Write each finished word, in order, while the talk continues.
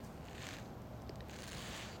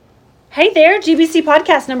Hey there, GBC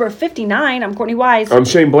podcast number 59. I'm Courtney Wise. I'm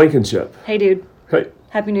Shane Blankenship. Hey, dude. Hey.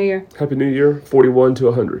 Happy New Year. Happy New Year. 41 to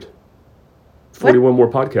 100. 41 more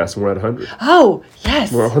podcasts and we're at 100. Oh,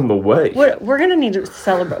 yes. We're on the way. We're going to need to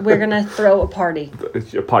celebrate. We're going to throw a party.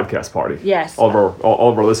 It's a podcast party. Yes. All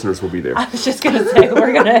of our listeners will be there. I was just going to say,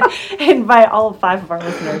 we're going to invite all 5 of our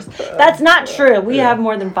listeners. That's not true. We have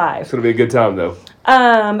more than 5. It's going to be a good time, though.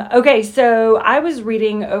 Okay, so I was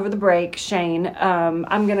reading over the break, Shane.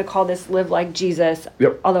 I'm going to call this Live Like Jesus.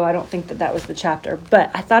 Yep. Although I don't think that was the chapter. But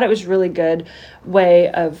I thought it was a really good way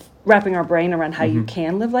of wrapping our brain around how you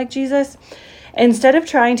can live like Jesus. Instead of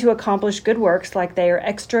trying to accomplish good works like they are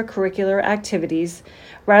extracurricular activities,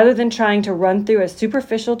 rather than trying to run through a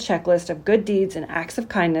superficial checklist of good deeds and acts of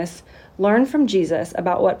kindness, learn from Jesus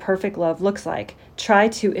about what perfect love looks like. Try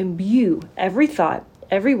to imbue every thought,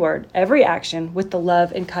 every word, every action with the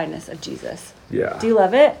love and kindness of Jesus. Yeah. Do you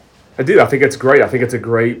love it? I do. I think it's great. I think it's a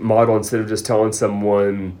great model instead of just telling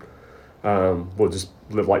someone, just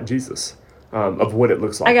live like Jesus. Of what it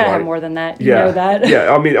looks like. I gotta right? have more than that. You know that.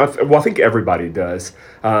 Yeah, I mean, I think everybody does,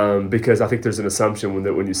 because I think there's an assumption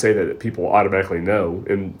when you say that people automatically know,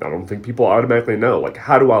 and I don't think people automatically know. Like,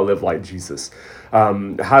 how do I live like Jesus?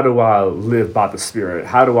 How do I live by the Spirit?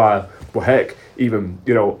 How do I, even,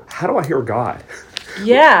 how do I hear God?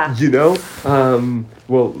 Yeah.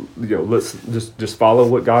 Let's just follow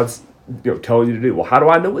what God's telling you to do. Well, how do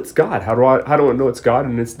I know it's God? How do I know it's God?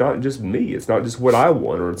 And it's not just me. It's not just what I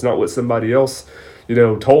want, or it's not what somebody else,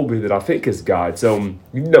 told me that I think is God. So,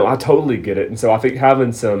 I totally get it. And so I think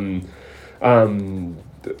having some handles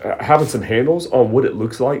on what it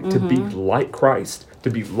looks like to be like Christ, to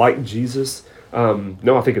be like Jesus. I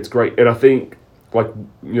think it's great. And I think what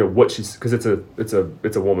she's, because it's a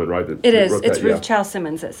woman, right? It is. It's Ruth Chou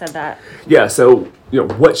Simmons that said that. Yeah. So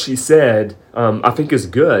what she said, I think is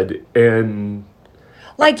good, and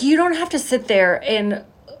you don't have to sit there and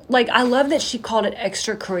I love that she called it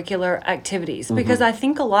extracurricular activities, because I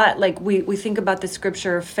think a lot we think about the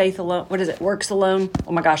scripture, faith alone. What is it? Works alone.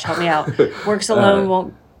 Oh my gosh, help me out. Works alone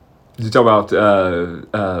won't. You talk about.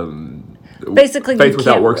 Basically, faith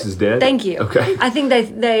without works is dead. Thank you. Okay. I think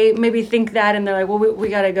they maybe think that, and they're like, well, we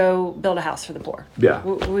got to go build a house for the poor. Yeah.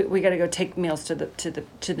 We got to go take meals to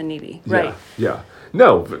the needy. Right. Yeah.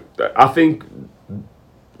 No, but I think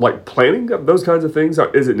planning those kinds of things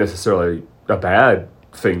isn't necessarily a bad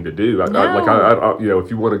thing to do. No. If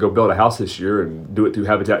you want to go build a house this year and do it through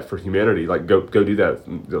Habitat for Humanity, go do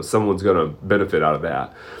that. Someone's going to benefit out of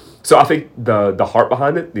that. So I think the heart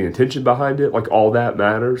behind it, the intention behind it, all that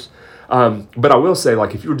matters. But I will say,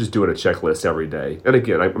 if you were just doing a checklist every day, and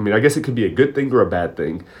again, I guess it could be a good thing or a bad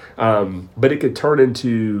thing, but it could turn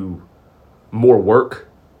into more work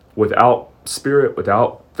without Spirit,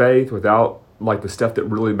 without faith, without the stuff that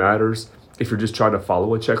really matters. If you're just trying to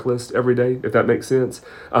follow a checklist every day, if that makes sense.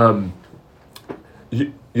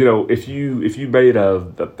 If you made a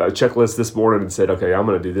checklist this morning and said, okay, I'm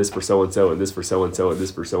going to do this for so-and-so and this for so-and-so and this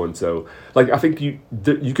for so-and-so, I think you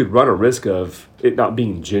could run a risk of it not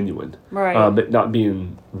being genuine, right? It not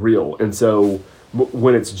being real. And so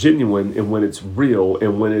when it's genuine and when it's real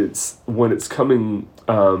and when it's coming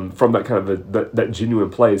from that kind of that genuine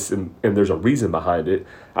place and there's a reason behind it,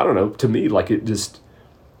 I don't know, to me,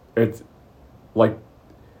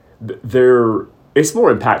 it's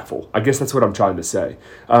more impactful. I guess that's what I'm trying to say.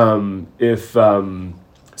 So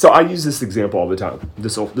I use this example all the time.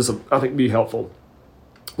 This will I think be helpful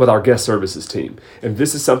with our guest services team. And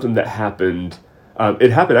this is something that happened.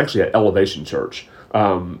 It happened actually at Elevation Church.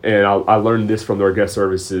 And I learned this from their guest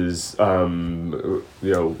services, or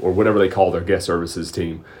whatever they call their guest services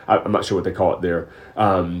team. I'm not sure what they call it there.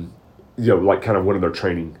 Kind of one of their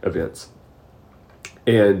training events.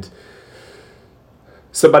 And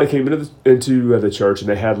somebody came into the church and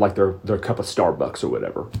they had their cup of Starbucks or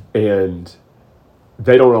whatever, and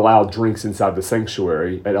they don't allow drinks inside the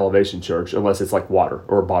sanctuary at Elevation Church unless it's water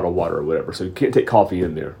or a bottle of water or whatever. So you can't take coffee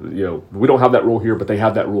in there. We don't have that rule here, but they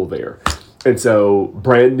have that rule there. And so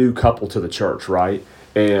brand new couple to the church, right?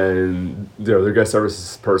 And their guest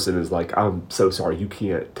services person is like, I'm so sorry, you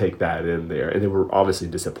can't take that in there. And they were obviously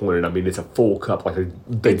disappointed. I mean, it's a full cup,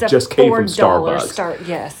 they just came from Starbucks.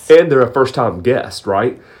 Yes. And they're a first-time guest,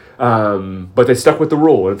 right? But they stuck with the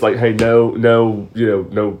rule. And it's hey, no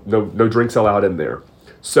drinks allowed in there.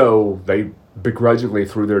 So they begrudgingly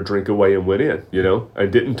threw their drink away and went in,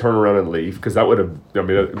 and didn't turn around and leave, because that would have,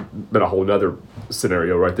 been a whole other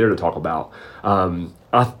scenario right there to talk about.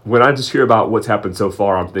 When I just hear about what's happened so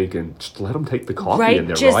far, I'm thinking, just let them take the coffee in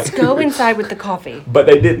there, right? Just go inside with the coffee. But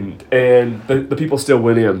they didn't, and the people still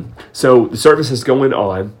went in. So the service is going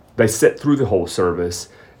on. They sit through the whole service,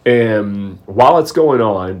 And while it's going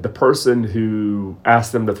on, the person who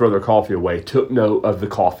asked them to throw their coffee away took note of the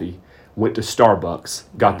coffee, went to Starbucks,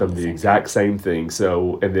 got them the exact same thing.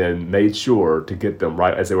 So, and then made sure to get them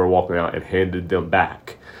right as they were walking out and handed them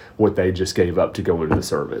back what they just gave up to go into the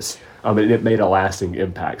service. And it made a lasting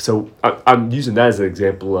impact. So I'm using that as an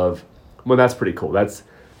example of, well, that's pretty cool. That's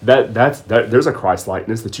there's a Christ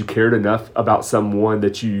likeness that you cared enough about someone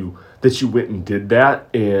that you went and did that.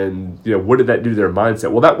 And what did that do to their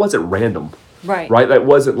mindset? Well, that wasn't random, right? That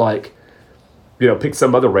wasn't like, pick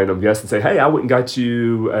some other random guest and say, hey, I went and got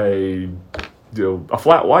you a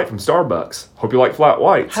flat white from Starbucks. Hope you like flat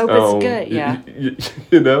whites. Hope it's good. Yeah.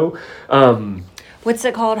 What's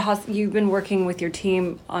it called? You've been working with your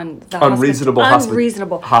team on the unreasonable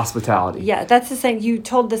hospitality. Yeah, that's the same. You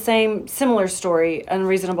told the similar story,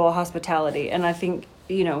 unreasonable hospitality, and I think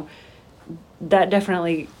that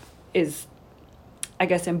definitely is, I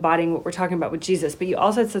guess, embodying what we're talking about with Jesus. But you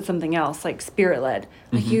also said something else, like spirit-led.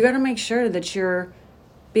 Like you got to make sure that you're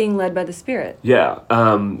being led by the Spirit. Yeah.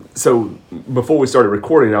 So before we started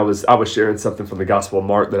recording, I was sharing something from the Gospel of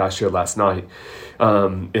Mark that I shared last night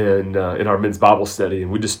in our men's Bible study,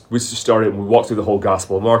 and we just started and we walked through the whole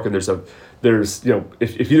Gospel of Mark. And there's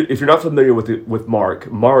if you're not familiar with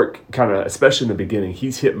Mark kind of, especially in the beginning,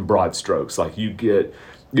 he's hitting broad strokes. Like you get,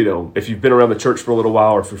 if you've been around the church for a little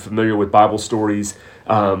while, or if you're familiar with Bible stories,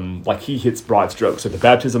 like he hits broad strokes. So the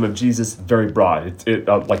baptism of Jesus, very broad.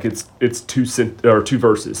 It's two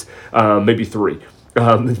verses, maybe three.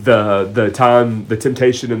 The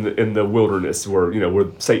temptation in the wilderness where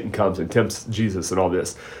Satan comes and tempts Jesus and all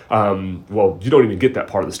this. Well, you don't even get that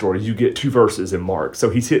part of the story. You get 2 verses in Mark. So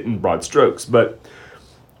he's hitting broad strokes, but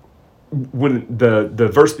when the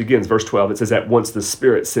verse begins, verse 12, it says that once the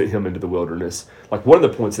Spirit sent him into the wilderness. Like one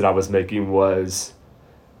of the points that I was making was,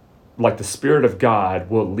 like, the Spirit of God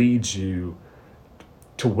will lead you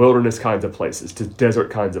to wilderness kinds of places, to desert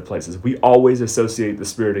kinds of places. We always associate the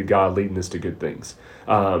Spirit of God leading us to good things,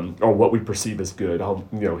 or what we perceive as good.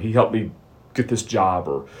 He helped me get this job,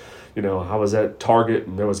 or I was at Target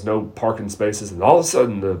and there was no parking spaces, and all of a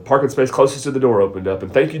sudden the parking space closest to the door opened up,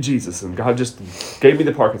 and thank you, Jesus, and God just gave me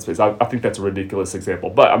the parking space. I think that's a ridiculous example,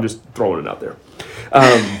 but I'm just throwing it out there.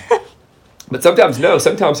 But sometimes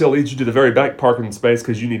he'll lead you to the very back parking space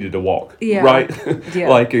because you needed to walk, right?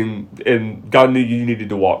 Yeah. and God knew you needed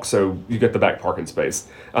to walk, so you get the back parking space.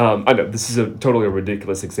 I know this is totally a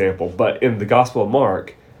ridiculous example, but in the Gospel of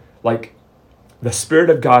Mark, like, the Spirit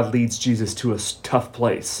of God leads Jesus to a tough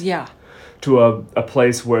place. Yeah. To a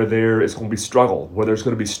place where there is going to be struggle, where there's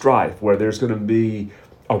going to be strife, where there's going to be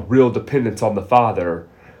a real dependence on the Father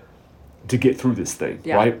to get through this thing,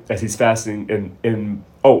 right? As he's fasting, and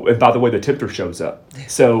by the way, the tempter shows up.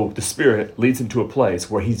 So the Spirit leads him to a place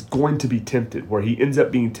where he's going to be tempted, where he ends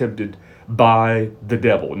up being tempted by the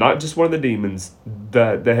devil, not just one of the demons,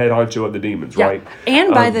 the head honcho of the demons, right?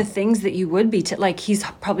 And by the things that you would be, like he's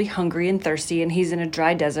probably hungry and thirsty, and he's in a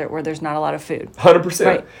dry desert where there's not a lot of food. 100%.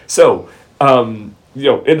 Right. So,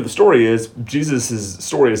 end of the story is Jesus'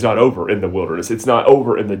 story is not over in the wilderness. It's not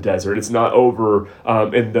over in the desert. It's not over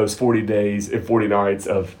in those 40 days and 40 nights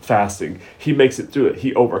of fasting. He makes it through it.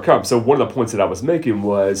 He overcomes. So one of the points that I was making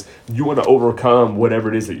was, you want to overcome whatever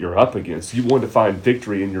it is that you're up against. You want to find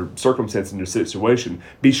victory in your circumstance, in your situation.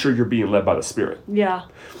 Be sure you're being led by the Spirit. Yeah.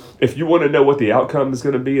 If you want to know what the outcome is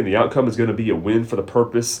going to be, and the outcome is going to be a win for the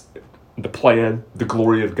purpose, the plan, the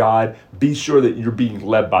glory of God, be sure that you're being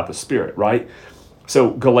led by the Spirit, right?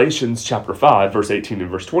 So Galatians chapter 5, verse 18 and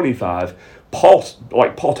verse 25, Paul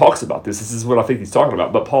talks about this. This is what I think he's talking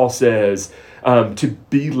about. But Paul says to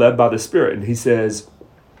be led by the Spirit. And he says,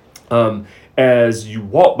 as you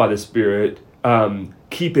walk by the Spirit,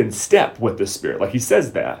 keep in step with the Spirit. Like he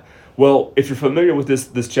says that. Well, if you're familiar with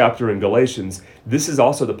this chapter in Galatians, this is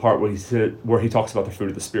also the part where he talks about the fruit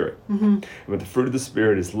of the Spirit. Mm-hmm. And the fruit of the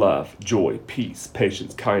Spirit is love, joy, peace,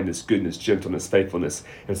 patience, kindness, goodness, gentleness, faithfulness,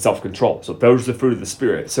 and self-control. So those are the fruit of the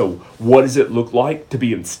Spirit. So what does it look like to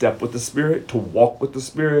be in step with the Spirit, to walk with the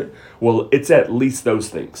Spirit? Well, it's at least those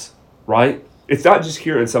things, right? It's not just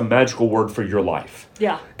hearing some magical word for your life.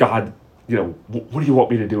 Yeah. God, what do you want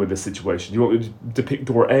me to do in this situation? You want me to pick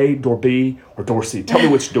door A, door B, or door C? Tell me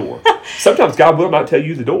which door. Sometimes God will not tell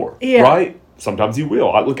you the door, right? Sometimes he will.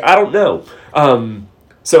 I don't know.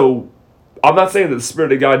 So I'm not saying that the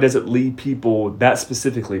Spirit of God doesn't lead people that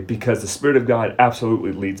specifically, because the Spirit of God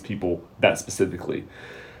absolutely leads people that specifically.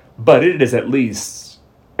 But it is at least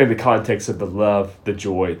in the context of the love, the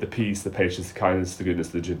joy, the peace, the patience, the kindness, the goodness,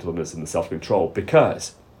 the gentleness, and the self-control.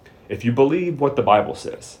 Because if you believe what the Bible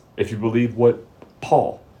says, if you believe what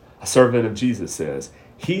Paul, a servant of Jesus, says,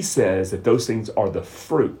 he says that those things are the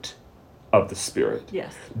fruit of the Spirit.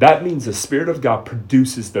 Yes. That means the Spirit of God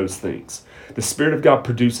produces those things. The Spirit of God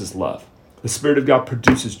produces love. The Spirit of God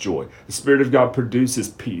produces joy. The Spirit of God produces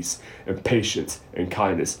peace and patience and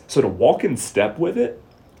kindness. So to walk in step with it,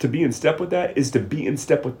 to be in step with that, is to be in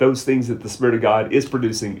step with those things that the Spirit of God is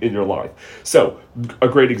producing in your life. So, a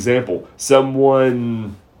great example,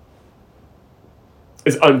 someone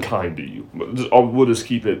is unkind to you. We'll just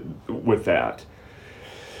keep it with that.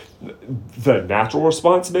 The natural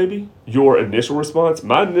response, maybe your initial response.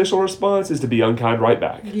 My initial response is to be unkind right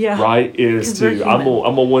back. Yeah. Right, is to I'm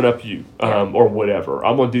gonna one up you, Yeah. or whatever.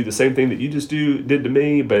 I'm gonna do the same thing that you just did to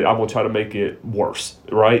me, but I'm gonna try to make it worse.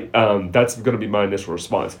 Right, that's gonna be my initial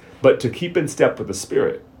response. But to keep in step with the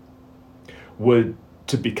Spirit would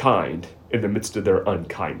to be kind in the midst of their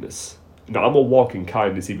unkindness. Now I'm gonna walk in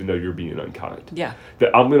kindness even though you're being unkind. Yeah.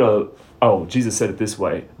 That I'm gonna. Oh, Jesus said it this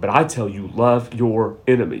way, but I tell you, love your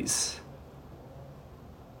enemies.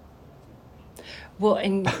 Well,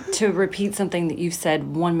 and to repeat something that you've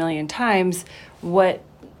said 1,000,000 times, what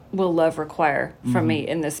will love require from me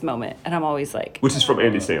in this moment? And I'm always like... Which is from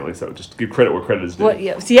Andy Stanley, so just give credit where credit is due. Well,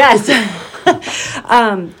 yes.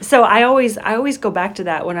 So I always go back to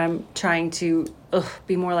that when I'm trying to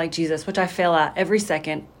be more like Jesus, which I fail at every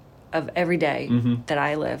second of every day that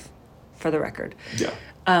I live, for the record. Yeah.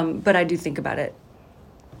 But I do think about it.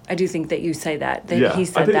 I do think that you say that Yeah, he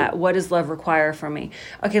said that. What does love require from me?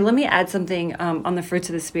 Okay, let me add something on the fruits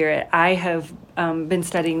of the Spirit. I have been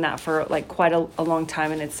studying that for like quite a long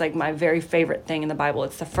time, and it's like my very favorite thing in the Bible.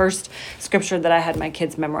 It's the first scripture that I had my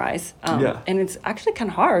kids memorize. And it's actually kind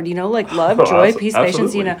of hard, like love, joy, peace,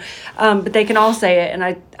 patience, but they can all say it,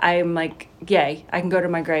 and I'm like, yay, I can go to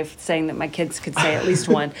my grave saying that my kids could say at least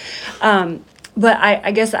one. But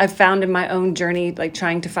I guess I've found in my own journey, like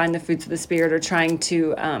trying to find the fruits of the Spirit or trying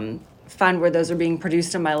to find where those are being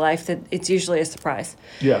produced in my life, that it's usually a surprise.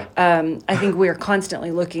 Yeah. I think we are constantly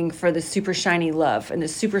looking for the super shiny love and the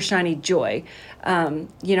super shiny joy.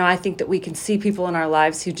 I think that we can see people in our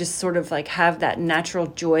lives who just sort of like have that natural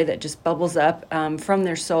joy that just bubbles up from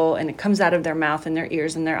their soul, and it comes out of their mouth and their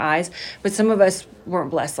ears and their eyes. But some of us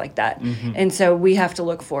weren't blessed like that. And so we have to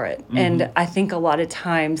look for it. And I think a lot of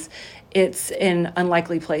times it's in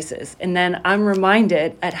unlikely places. And then I'm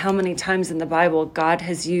reminded at how many times in the Bible God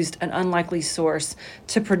has used an unlikely source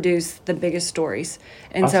to produce the biggest stories.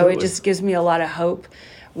 And Absolutely. so it just gives me a lot of hope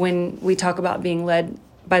when we talk about being led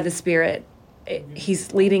by the Spirit.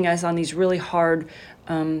 He's leading us on these really hard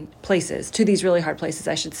places,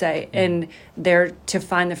 I should say, and they're to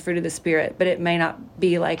find the fruit of the Spirit, but it may not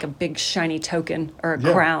be like a big shiny token or a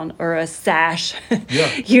crown or a sash.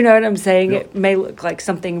 You know what I'm saying? It may look like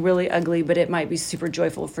something really ugly, but it might be super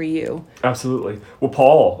joyful for you. Absolutely. Well,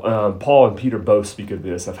 Paul and Peter both speak of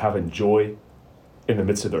this, of having joy in the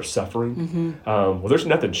midst of their suffering. Well, there's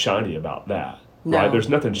nothing shiny about that, right? There's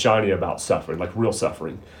nothing shiny about suffering, like real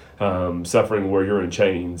suffering. Suffering where you're in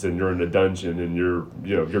chains and you're in a dungeon and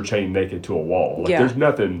you're chained naked to a wall. Like there's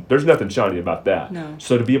nothing shiny about that. No.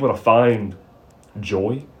 So to be able to find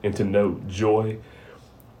joy and to know joy,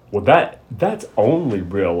 well, that's only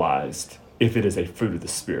realized if it is a fruit of the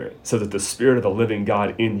Spirit, so that the Spirit of the living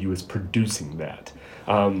God in you is producing that.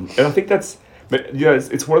 And I think that's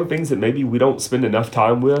it's one of the things that maybe we don't spend enough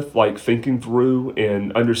time with, like thinking through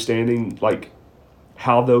and understanding like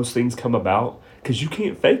how those things come about. Because you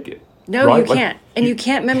can't fake it. No, right? you can't. And you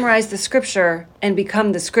can't memorize the scripture and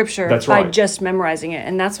become the scripture by just memorizing it.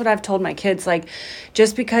 And that's what I've told my kids. Like,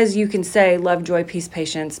 just because you can say love, joy, peace,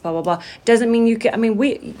 patience, blah, blah, blah, doesn't mean you can. I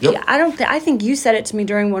mean, I think you said it to me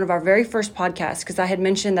during one of our very first podcasts, because I had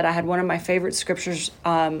mentioned that I had one of my favorite scriptures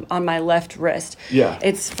on my left wrist. Yeah.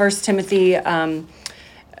 It's 1 Timothy.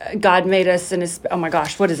 God made us in his... Oh my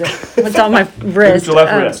gosh, what is it? What's on my wrist? It's your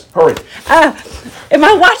left wrist. Hurry. And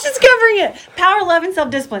my watch is covering it. Power, love, and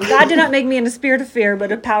self-discipline. God did not make me in a spirit of fear,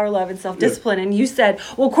 but of power, love, and self-discipline. And you said,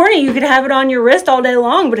 well, Courtney, you could have it on your wrist all day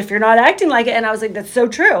long, but if you're not acting like it... And I was like, that's so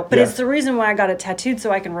true. But it's the reason why I got it tattooed, so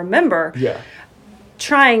I can remember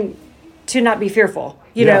trying to not be fearful,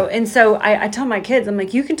 you know? And so I tell my kids, I'm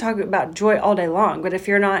like, you can talk about joy all day long, but if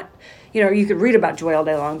you're not... you could read about joy all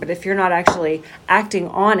day long, but if you're not actually acting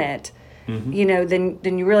on it,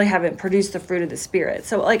 then you really haven't produced the fruit of the Spirit.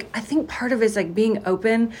 So, like, I think part of it is, like, being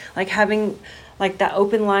open, like, having, like, that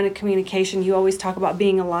open line of communication. You always talk about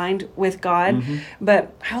being aligned with God,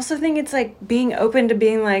 but I also think it's, like, being open to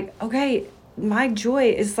being like, okay, my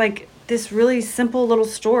joy is, like, this really simple little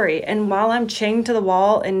story. And while I'm chained to the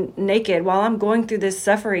wall and naked, while I'm going through this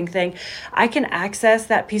suffering thing, I can access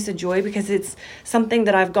that piece of joy because it's something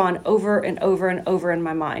that I've gone over and over and over in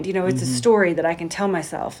my mind. You know, it's a story that I can tell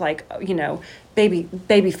myself, like, you know, baby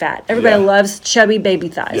fat. Everybody loves chubby baby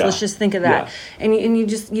thighs. Yeah. Let's just think of that. Yeah. And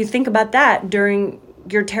you think about that during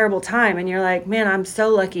your terrible time, and you're like, man, I'm so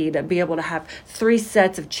lucky to be able to have 3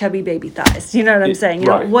 sets of chubby baby thighs. You know what I'm saying? You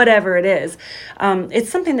know, whatever it is. It's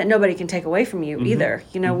something that nobody can take away from you either.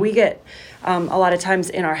 You know, we get a lot of times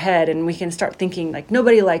in our head, and we can start thinking like,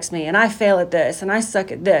 nobody likes me, and I fail at this, and I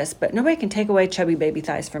suck at this, but nobody can take away chubby baby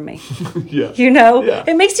thighs from me. You know,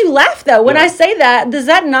 it makes you laugh though when I say that. Does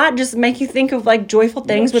that not just make you think of like joyful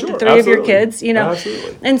things with the 3 of your kids? You know,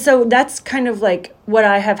 and so that's kind of like what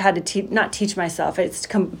I have had to not teach myself. It's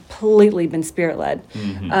completely been Spirit led,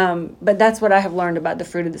 but that's what I have learned about the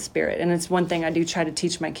fruit of the Spirit, and it's one thing I do try to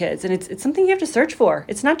teach my kids, and it's something you have to search for.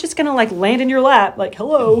 It's not just gonna like land in your lap like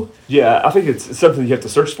hello. Yeah, I think it's something you have to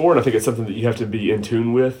search for, and I think it's something that you have to be in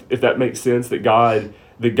tune with, if that makes sense. That God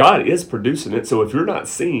is producing it. So if you're not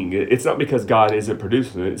seeing it, it's not because God isn't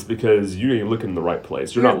producing it. It's because you ain't looking in the right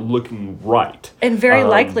place. You're not looking right, and very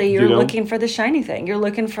likely you're looking for the shiny thing. You're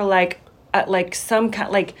looking for like some kind,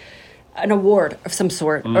 like an award of some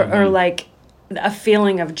sort, or like a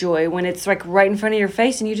feeling of joy when it's like right in front of your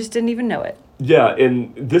face and you just didn't even know it. Yeah,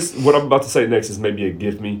 and this, what I'm about to say next, is maybe a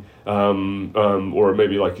give me, or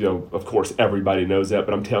maybe like, you know, of course everybody knows that,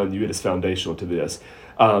 but I'm telling you, it is foundational to this.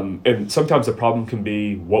 And sometimes the problem can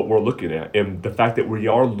be what we're looking at, and the fact that we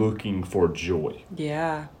are looking for joy.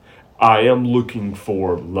 Yeah. I am looking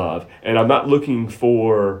for love, and I'm not looking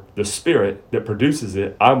for the Spirit that produces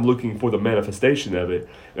it. I'm looking for the manifestation of it,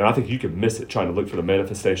 and I think you can miss it trying to look for the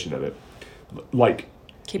manifestation of it. Like,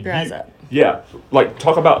 keep your eyes up. Yeah, like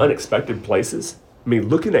talk about unexpected places. I mean,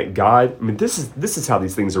 looking at God. I mean, this is how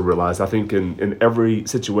these things are realized. I think in every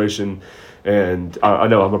situation, and I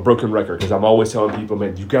know I'm a broken record because I'm always telling people,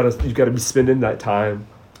 man, you gotta be spending that time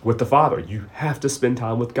with the Father. You have to spend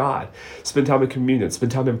time with God. Spend time in communion.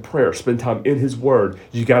 Spend time in prayer. Spend time in His Word.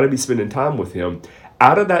 You got to be spending time with Him.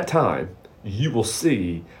 Out of that time, you will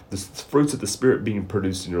see the fruits of the Spirit being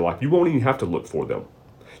produced in your life. You won't even have to look for them.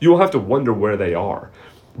 You won't have to wonder where they are.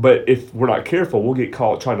 But if we're not careful, we'll get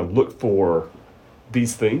caught trying to look for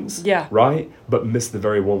these things, right? But miss the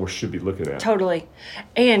very one we should be looking at. Totally.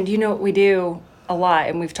 And you know what we do a lot,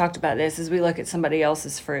 and we've talked about this, is we look at somebody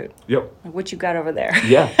else's fruit. Yep. Like, what you got over there?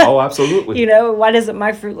 Yeah. Oh, absolutely. You know, why doesn't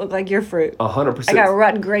my fruit look like your fruit? 100%. I got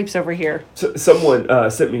rotten grapes over here. So, someone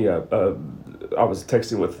sent me I was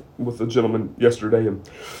texting with a gentleman yesterday,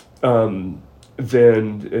 and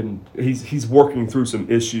he's working through some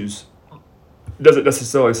issues. Doesn't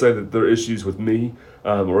necessarily say that there are issues with me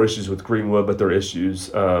or issues with Greenwood, but there are issues,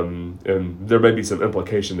 and there may be some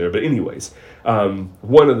implication there. But anyways,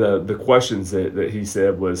 one of the questions that he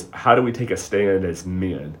said was, how do we take a stand as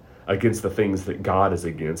men against the things that God is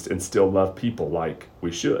against and still love people like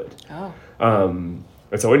we should? Oh.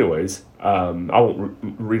 And so anyways, I won't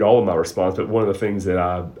read all of my response, but one of the things that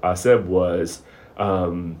I said was,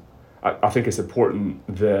 I think it's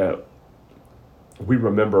important that we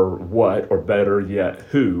remember what, or better yet,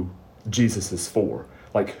 who Jesus is for.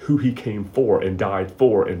 Like who He came for and died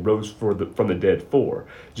for and rose from the dead for.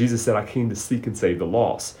 Jesus said, I came to seek and save the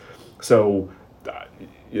lost. So,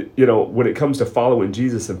 you know, when it comes to following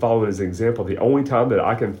Jesus and following His example, the only time that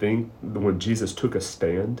I can think when Jesus took a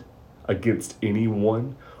stand against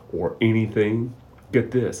anyone or anything,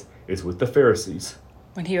 get this, is with the Pharisees.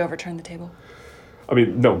 When He overturned the table? I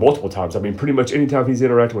mean, no, multiple times. I mean, pretty much anytime He's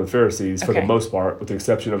interacting with Pharisees, for the most part, with the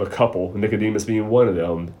exception of a couple, Nicodemus being one of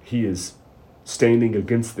them, He is standing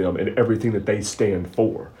against them and everything that they stand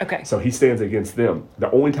for. Okay. So He stands against them. The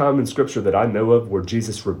only time in Scripture that I know of where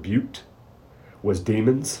Jesus rebuked was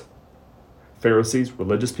demons, Pharisees,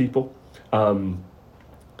 religious people, the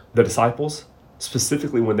disciples,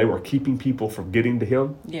 specifically when they were keeping people from getting to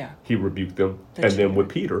Him. Yeah. He rebuked them. And then with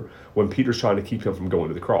Peter, when Peter's trying to keep him from going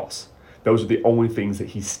to the cross. Those are the only things that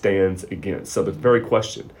He stands against. So the very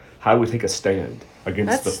question, how do we take a stand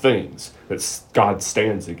against the things that God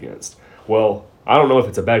stands against? Well, I don't know if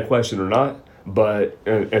it's a bad question or not, but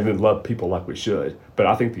and then love people like we should. But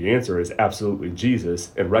I think the answer is absolutely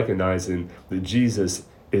Jesus, and recognizing that Jesus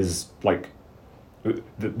is like,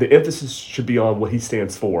 the emphasis should be on what He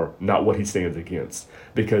stands for, not what He stands against.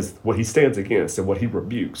 Because what He stands against and what He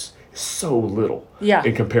rebukes is so little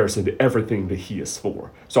in comparison to everything that He is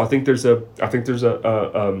for. So I think there's a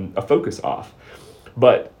focus off.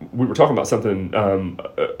 But we were talking about something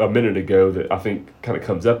a minute ago that I think kind of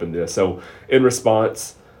comes up in this. So in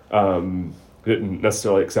response, didn't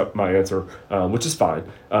necessarily accept my answer, which is fine.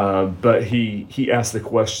 But he asked the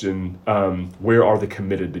question, where are the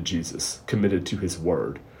committed to Jesus, committed to his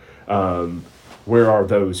word? Where are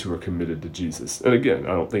those who are committed to Jesus? And again,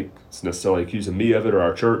 I don't think it's necessarily accusing me of it or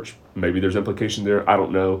our church. Maybe there's implication there. I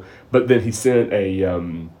don't know. But then he sent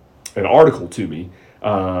an article to me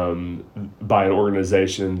by an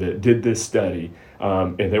organization that did this study.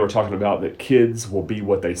 And they were talking about that kids will be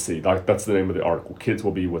what they see. Like, that's the name of the article. Kids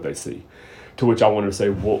will be what they see. To which I wanted to say,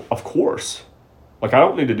 well, of course. Like, I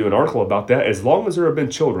don't need to do an article about that. As long as there have been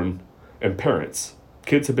children and parents,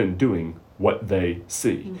 kids have been doing what they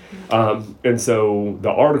see. And so the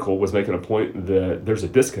article was making a point that there's a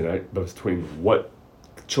disconnect between what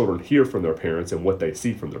children hear from their parents and what they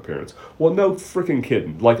see from their parents. Well, no freaking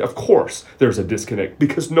kidding. Like, of course there's a disconnect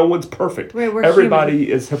because no one's perfect. Right,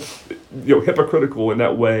 Everybody is hypocritical in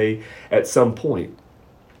that way at some point.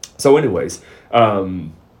 So anyways,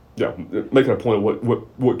 making a point of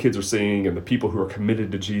what kids are seeing and the people who are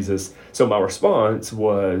committed to Jesus. So my response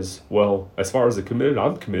was, well, as far as the committed,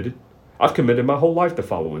 I'm committed. I've committed my whole life to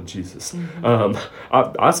following Jesus.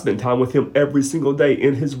 I spend time with him every single day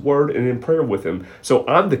in his word and in prayer with him. So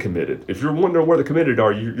I'm the committed. If you're wondering where the committed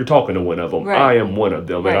are, you're talking to one of them. Right. I am one of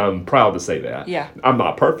them, right. and I'm proud to say that. Yeah. I'm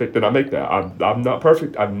not perfect, and I make that. I'm not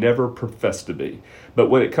perfect. I've never professed to be.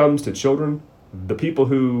 But when it comes to children, the people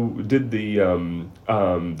who did the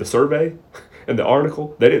survey and the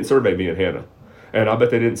article, they didn't survey me and Hannah. And I bet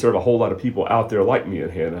they didn't serve a whole lot of people out there like me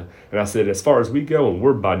and Hannah. And I said, as far as we go, and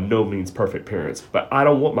we're by no means perfect parents, but I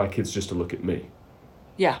don't want my kids just to look at me.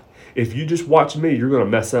 Yeah. If you just watch me, you're going to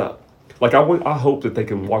mess up. Like, I hope that they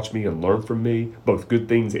can watch me and learn from me, both good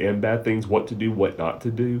things and bad things, what to do, what not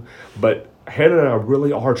to do. But Hannah and I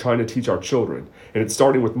really are trying to teach our children. And it's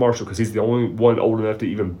starting with Marshall because he's the only one old enough to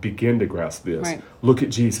even begin to grasp this. Right. Look at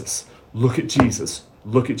Jesus. Look at Jesus.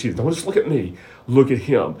 Look at Jesus. Don't just look at me. Look at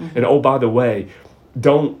him. And oh, by the way,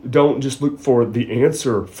 don't just look for the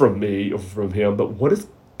answer from me or from him, but what does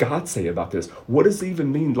God say about this? What does it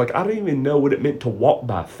even mean? Like, I don't even know what it meant to walk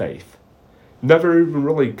by faith. Never even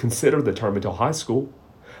really considered the term until high school.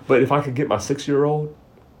 But if I could get my 6-year-old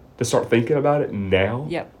to start thinking about it now,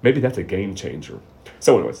 maybe that's a game changer.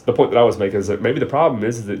 So anyways, the point that I was making is that maybe the problem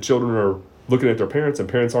is that children are looking at their parents and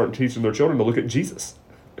parents aren't teaching their children to look at Jesus.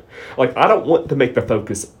 Like, I don't want to make the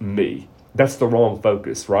focus me. That's the wrong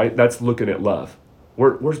focus, right? That's looking at love.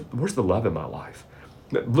 Where's the love in my life?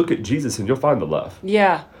 Look at Jesus and you'll find the love.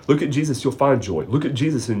 Yeah. Look at Jesus, you'll find joy. Look at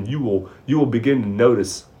Jesus and you will begin to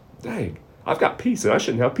notice, dang, I've got peace and I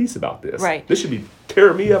shouldn't have peace about this. Right. This should be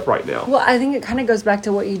tearing me up right now. Well, I think it kind of goes back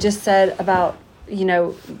to what you just said about,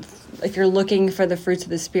 if you're looking for the fruits of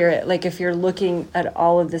the Spirit, like if you're looking at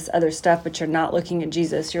all of this other stuff, but you're not looking at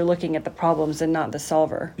Jesus, you're looking at the problems and not the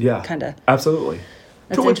solver. Yeah. Kind of. Absolutely.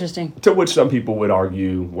 That's interesting. To which some people would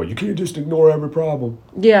argue, well, you can't just ignore every problem.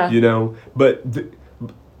 Yeah. But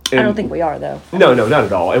I don't think we are, though. No, not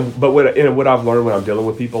at all. But what I've learned when I'm dealing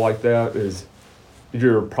with people like that is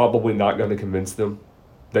you're probably not going to convince them.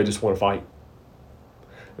 They just want to fight.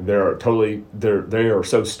 They are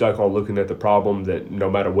so stuck on looking at the problem that no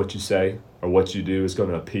matter what you say or what you do is going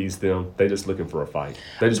to appease them. They're just looking for a fight.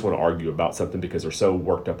 They just want to argue about something because they're so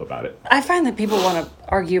worked up about it. I find that people want to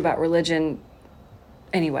argue about religion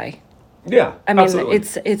anyway. Yeah, I mean, absolutely.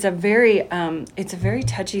 it's a very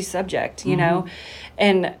touchy subject, know,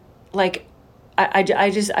 and like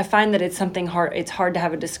I find that it's something hard. It's hard to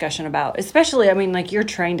have a discussion about, especially. I mean, like, you're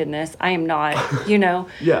trained in this. I am not.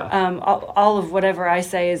 Yeah. All of whatever I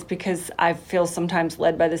say is because I feel sometimes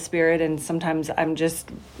led by the Spirit, and sometimes I'm just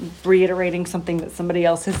reiterating something that somebody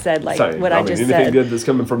else has said, like what I just said. Anything good that's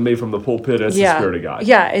coming from me from the pulpit, that's the Spirit of God.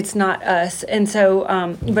 Yeah, it's not us, and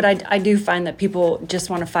so. But I do find that people just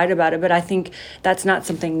want to fight about it. But I think that's not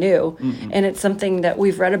something new, and it's something that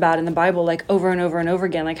we've read about in the Bible, like over and over and over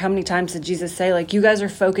again. Like, how many times did Jesus say, like, you guys are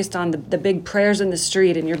focused on the big prayers in the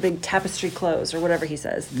street and your big tapestry clothes, or whatever he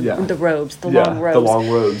says, the robes, long robes. The long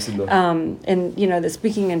robes. And the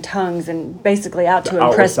speaking in tongues and basically out to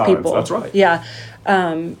impress people. That's right. Yeah.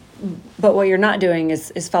 But what you're not doing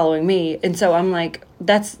is following me. And so I'm like,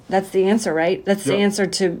 that's the answer, right? That's the answer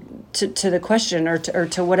to the question or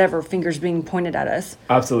to whatever finger's being pointed at us.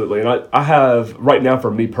 Absolutely. And I have, right now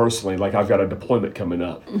for me personally, like, I've got a deployment coming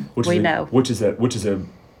up. I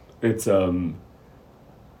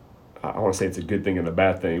want to say it's a good thing and a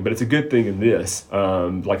bad thing, but it's a good thing in this.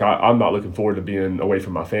 I'm not looking forward to being away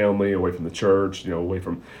from my family, away from the church,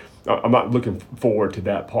 I'm not looking forward to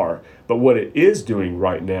that part. But what it is doing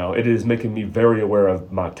right now, it is making me very aware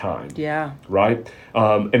of my time. Yeah. Right?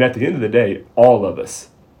 And at the end of the day, all of us,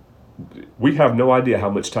 we have no idea how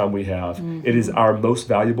much time we have. It is our most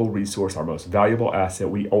valuable resource, our most valuable asset.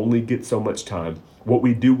 We only get so much time. What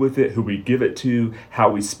we do with it, who we give it to,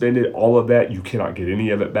 how we spend it, all of that, you cannot get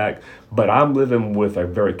any of it back. But I'm living with a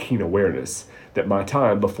very keen awareness that my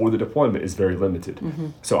time before the deployment is very limited.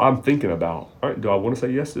 So I'm thinking about, all right, do I want to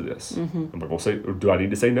say yes to this? Am I going to say, or do I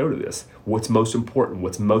need to say no to this? What's most important?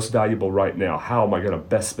 What's most valuable right now? How am I going to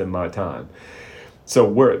best spend my time? So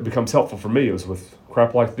where it becomes helpful for me is with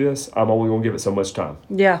crap like this, I'm only going to give it so much time.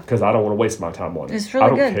 Yeah. Because I don't want to waste my time on it. It's really I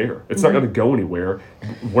don't good. care. It's not going to go anywhere.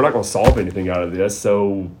 We're not going to solve anything out of this.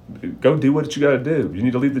 So go do what you got to do. You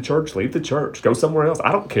need to leave the church. Leave the church. Go somewhere else.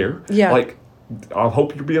 I don't care. Yeah. Like, I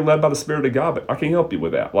hope you're being led by the Spirit of God, but I can't help you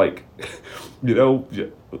with that. Like, you know,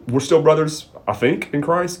 we're still brothers, I think, in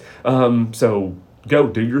Christ. So go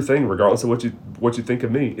do your thing, regardless of what you think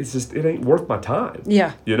of me. It's just, it ain't worth my time.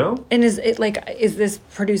 Yeah. You know? And is this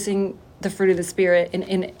producing the fruit of the Spirit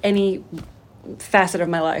in any facet of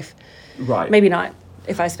my life? Right. Maybe not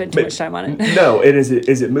if I spend too much time on it. No, and is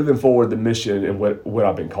it moving forward the mission and what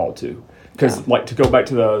I've been called to? Because like, to go back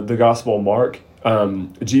to the Gospel of Mark,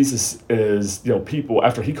 Jesus is, you know, people,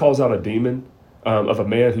 after he calls out a demon of a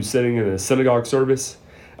man who's sitting in a synagogue service,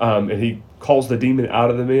 and he calls the demon out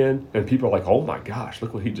of the man, and people are like, "Oh my gosh,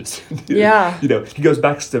 look what he just did!" Yeah. You know, he goes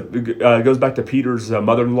back to Peter's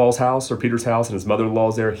mother-in-law's house, or Peter's house, and his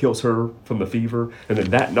mother-in-law's there, heals her from the fever, and then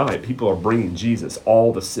that night, people are bringing Jesus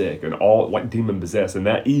all the sick and all like demon possessed. And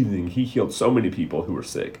that evening, he healed so many people who were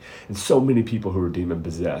sick and so many people who were demon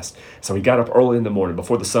possessed. So he got up early in the morning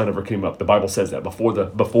before the sun ever came up. The Bible says that before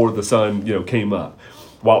the sun, you know, came up,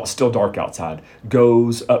 while it's still dark outside,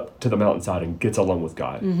 goes up to the mountainside and gets alone with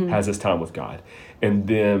God, has his time with God. And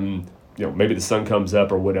then, you know, maybe the sun comes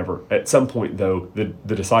up or whatever. At some point, though,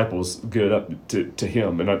 the disciples get up to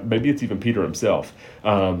him, and maybe it's even Peter himself,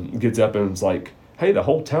 gets up and is like, "Hey, the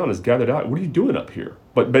whole town is gathered out. What are you doing up here?"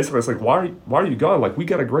 But basically, it's like, why are you gone? Like, we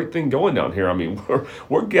got a great thing going down here. I mean,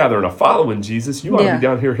 we're gathering a following, Jesus. You ought to be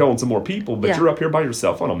down here healing some more people, but you're up here by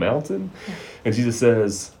yourself on a mountain. And Jesus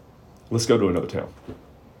says, "Let's go to another town.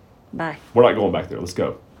 Bye. We're not going back there. Let's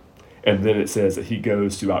go." And then it says that he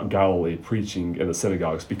goes throughout Galilee preaching in the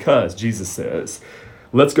synagogues, because Jesus says,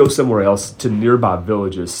 "Let's go somewhere else to nearby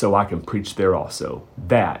villages so I can preach there also.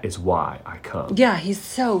 That is why I come." Yeah, he's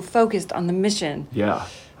so focused on the mission. Yeah.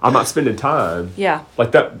 I'm not spending time. Yeah.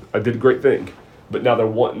 Like that. I did a great thing. But now they're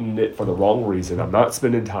wanting it for the wrong reason. I'm not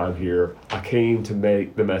spending time here. I came to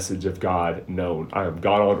make the message of God known. I am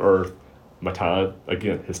God on earth. My time,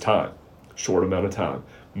 again, his time. Short amount of time.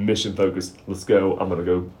 Mission focused. Let's go. I'm going to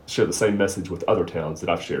go share the same message with other towns that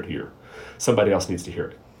I've shared here. Somebody else needs to hear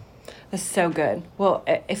it. That's so good. Well,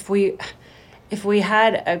 if we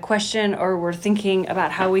had a question or we're thinking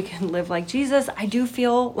about how we can live like Jesus, I do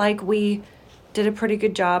feel like we did a pretty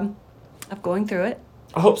good job of going through it.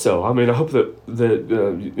 I hope so. I mean, I hope that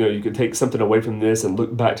you know, you could take something away from this and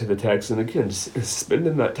look back to the text, and again, just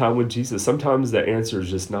spending that time with Jesus. Sometimes the answer is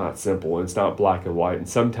just not simple, and it's not black and white, and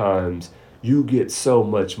sometimes you get so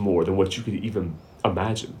much more than what you could even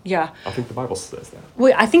imagine. Yeah. I think the Bible says that.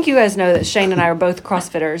 Well, I think you guys know that Shane and I are both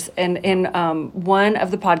CrossFitters, and in one of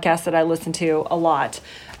the podcasts that I listen to a lot,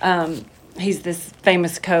 he's this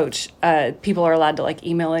famous coach. People are allowed to like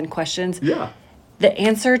email in questions. Yeah. The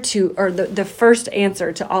answer to, or the first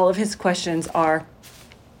answer to all of his questions are,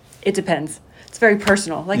 it depends. It's very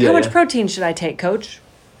personal. Like, how much protein should I take, coach?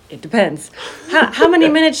 It depends. How many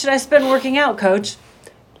minutes should I spend working out, coach?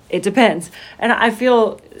 It depends. And I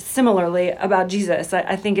feel similarly about Jesus.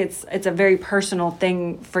 I think it's a very personal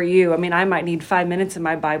thing for you. I mean, I might need 5 minutes in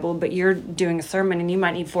my Bible, but you're doing a sermon and you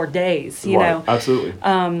might need 4 days, you know? Absolutely.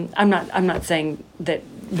 I'm not saying that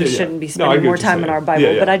we shouldn't be No, I spending get more what you're time in saying. our Bible,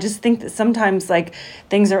 Yeah, yeah. but I just think that sometimes like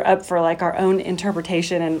things are up for like our own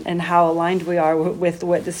interpretation and how aligned we are with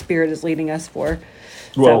what the Spirit is leading us for.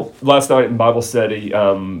 Well, last night in Bible study,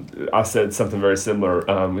 I said something very similar.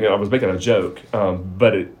 You know, I was making a joke,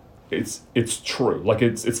 but it's true. Like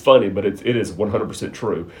it's funny, but it is 100%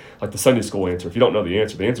 true. Like the Sunday school answer. If you don't know the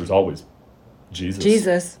answer is always Jesus.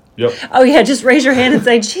 Jesus. Yep. Oh yeah, just raise your hand and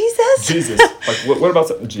say Jesus. Jesus. Like what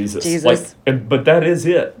about Jesus? Jesus. Like, but that is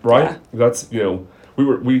it, right? Yeah. That's, you know,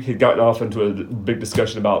 we had gotten off into a big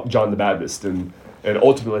discussion about John the Baptist, and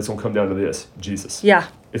ultimately it's gonna come down to this: Jesus. Yeah.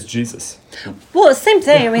 It's Jesus. Well, it's the same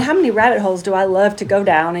thing. I mean, how many rabbit holes do I love to go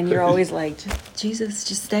down? And you're always like, Jesus,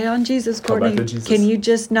 just stay on Jesus, Come Courtney. back to Jesus. Can you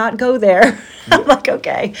just not go there? I'm like,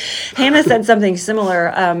 okay. Hannah said something similar.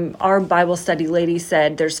 Our Bible study lady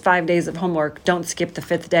said, there's 5 days of homework. Don't skip the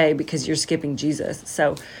 5th day because you're skipping Jesus.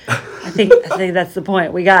 So I think that's the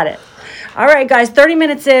point. We got it. All right, guys, 30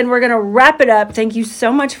 minutes in. We're going to wrap it up. Thank you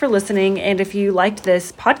so much for listening. And if you liked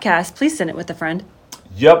this podcast, please send it with a friend.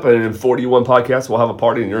 Yep, and in 41 podcasts, we'll have a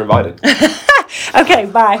party and you're invited. Okay,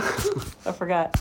 bye. I forgot.